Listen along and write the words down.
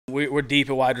We're deep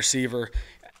at wide receiver,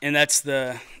 and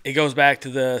it goes back to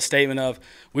the statement of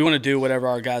we want to do whatever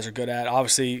our guys are good at.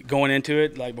 Obviously, going into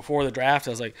it, like before the draft,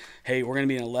 I was like, hey, we're going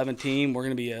to be an 11 team. We're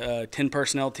going to be a 10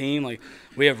 personnel team. Like,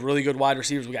 we have really good wide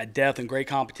receivers. We got depth and great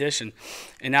competition.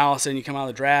 And now all of a sudden you come out of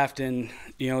the draft and,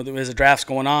 as the draft's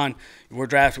going on, we're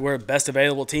a best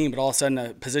available team, but all of a sudden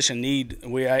a position need,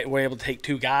 we're able to take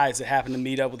two guys that happen to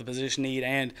meet up with the position need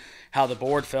and how the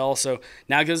board fell. So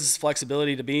now it gives us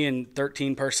flexibility to be in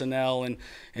 13 personnel and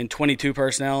 22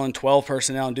 personnel and 12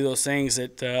 personnel and do those things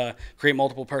that create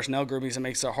multiple personnel groupings and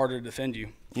makes it harder to defend you.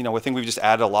 I think we've just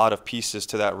added a lot of pieces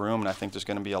to that room, and I think there's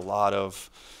going to be a lot of,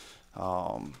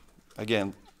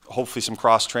 again, hopefully some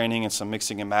cross-training and some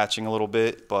mixing and matching a little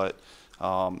bit, but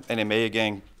and it may,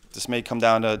 again, this may come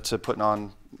down to putting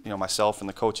on, myself and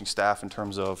the coaching staff in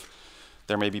terms of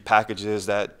there may be packages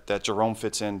that Jerome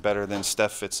fits in better than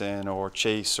Steph fits in, or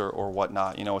Chase or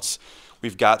whatnot.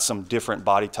 We've got some different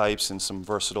body types and some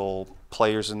versatile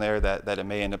players in there that it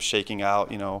may end up shaking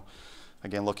out,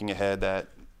 again, looking ahead that,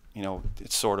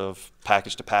 it's sort of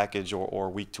package to package or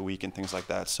week to week and things like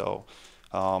that. So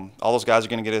all those guys are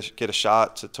going to get a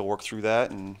shot to work through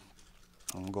that, and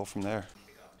we'll go from there.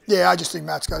 Yeah, I just think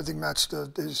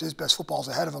his best football's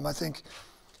ahead of him. I think,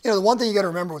 the one thing you got to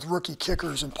remember with rookie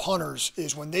kickers and punters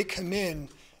is when they come in,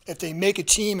 if they make a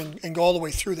team and go all the way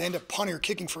through, they end up punting or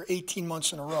kicking for 18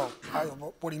 months in a row.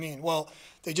 What do you mean? Well,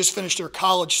 they just finished their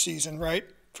college season, right?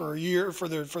 For a year, for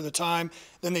the time.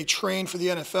 Then they train for the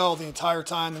NFL the entire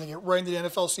time, and they get right into the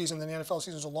NFL season. Then the NFL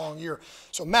season is a long year.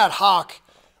 So Matt Hawk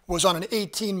was on an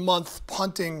 18-month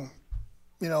punting,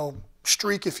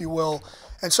 streak, if you will,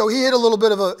 and so he hit a little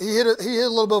bit of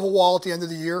a wall at the end of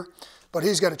the year. But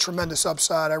he's got a tremendous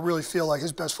upside. I really feel like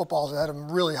his best football is ahead of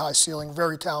him. Really high ceiling,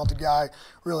 very talented guy.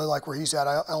 Really like where he's at.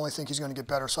 I only think he's going to get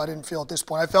better. So I didn't feel at this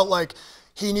point. I felt like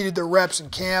he needed the reps in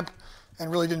camp,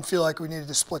 and really didn't feel like we needed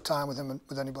to split time with him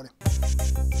with anybody.